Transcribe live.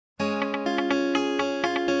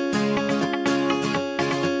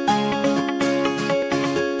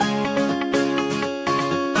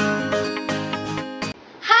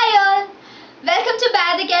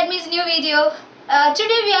you.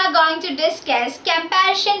 Today we are going to discuss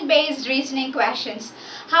comparison based reasoning questions.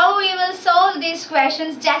 How we will solve these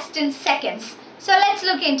questions just in seconds. So let's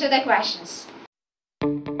look into the questions.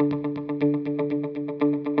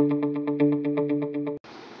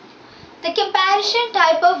 The comparison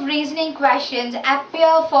type of reasoning questions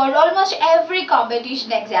appear for almost every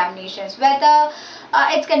competition examinations, whether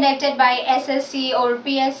it's conducted by SSC or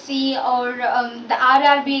UPSC or the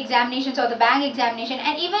RRB examinations or the bank examination,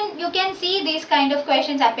 and even you can see these kind of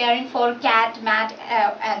questions appearing for CAT, MAT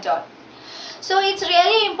and all. So it's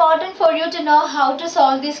really important for you to know how to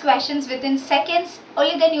solve these questions within seconds.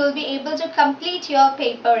 Only then you will be able to complete your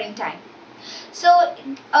paper in time. So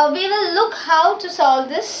we will look how to solve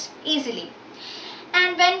this easily.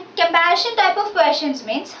 And when comparison type of questions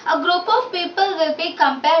means a group of people will be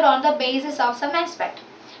compared on the basis of some aspect,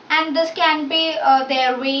 and this can be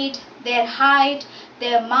their weight, their height,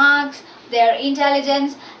 their marks, their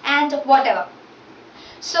intelligence and whatever.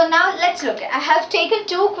 So now let's look. I have taken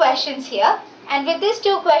two questions here, and with these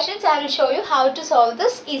two questions I will show you how to solve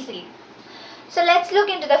this easily. So let's look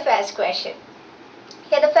into the first question.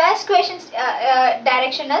 Here the first question's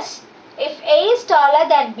direction is, if A is taller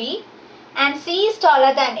than B and C is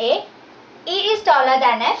taller than A, E is taller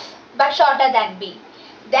than F but shorter than B,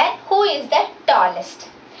 then who is the tallest?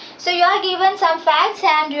 So you are given some facts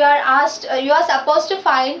and you are supposed to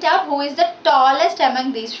find out who is the tallest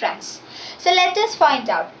among these friends. So let us find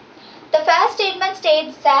out. The first statement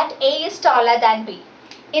states that A is taller than B.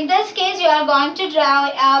 In this case, you are going to draw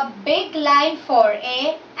a big line for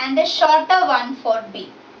A and a shorter one for B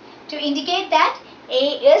to indicate that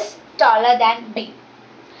A is taller than B.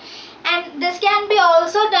 And this can be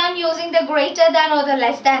also done using the greater than or the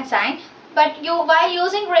less than sign. But while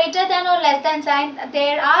using greater than or less than sign,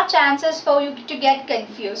 there are chances for you to get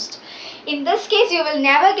confused. In this case, you will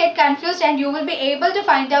never get confused and you will be able to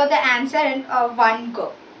find out the answer in one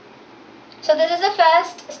go. So this is the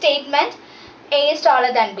first statement. A is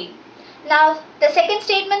taller than B. Now the second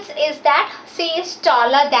statement is that C is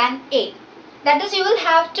taller than A. That is, you will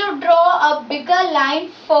have to draw a bigger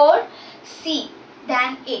line for C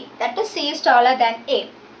than A. That is, C is taller than A.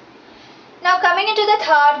 Now coming into the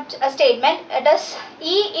third statement, it is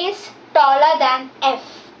E is taller than F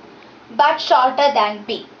but shorter than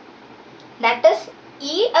B. That is,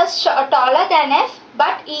 E is taller than F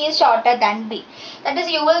but E is shorter than B. That is,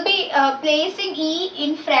 you will be placing E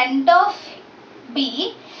in front of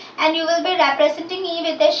B and you will be representing E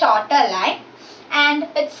with a shorter line, and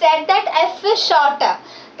it said that F is shorter.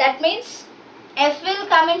 That means F will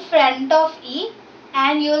come in front of E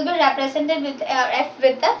and you will be represented with F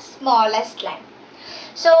with the smallest line.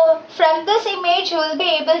 So from this image you will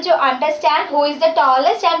be able to understand who is the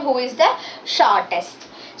tallest and who is the shortest.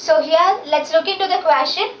 So here let's look into the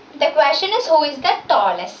question. The question is, who is the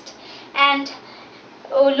tallest? And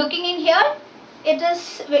looking in here, it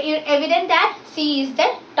is evident that C is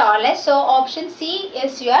the tallest. So option C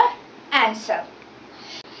is your answer.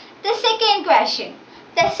 The second question.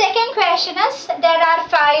 The second question is, there are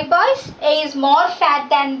 5 boys. A is more fat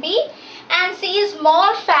than B and C is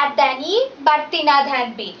more fat than E but thinner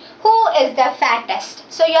than B. Who is the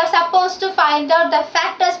fattest? So you are supposed to find out the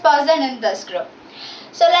fattest person in this group.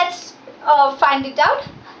 So let's find it out.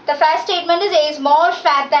 The first statement is A is more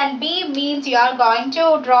fat than B, means you are going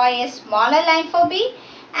to draw a smaller line for B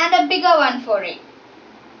and a bigger one for A.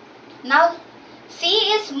 Now C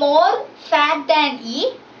is more fat than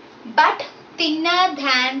E but thinner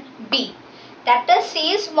than B. That is,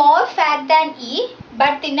 C is more fat than E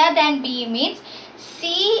but thinner than B means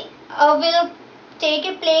C will take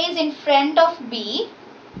a place in front of B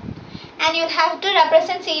and you have to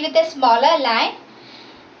represent C with a smaller line,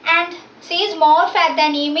 and C is more fat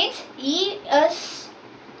than E means E is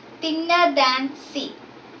thinner than C.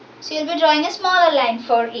 So you will be drawing a smaller line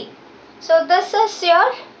for E. So this is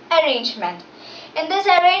your arrangement. In this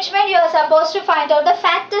arrangement you are supposed to find out the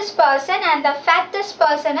fattest person, and the fattest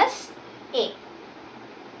person is A.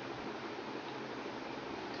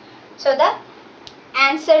 So the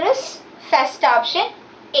answer is first option,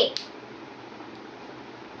 A.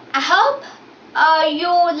 I hope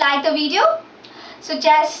you like the video. So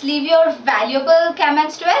just leave your valuable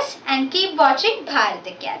comments to us and keep watching Bharat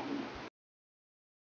Academy.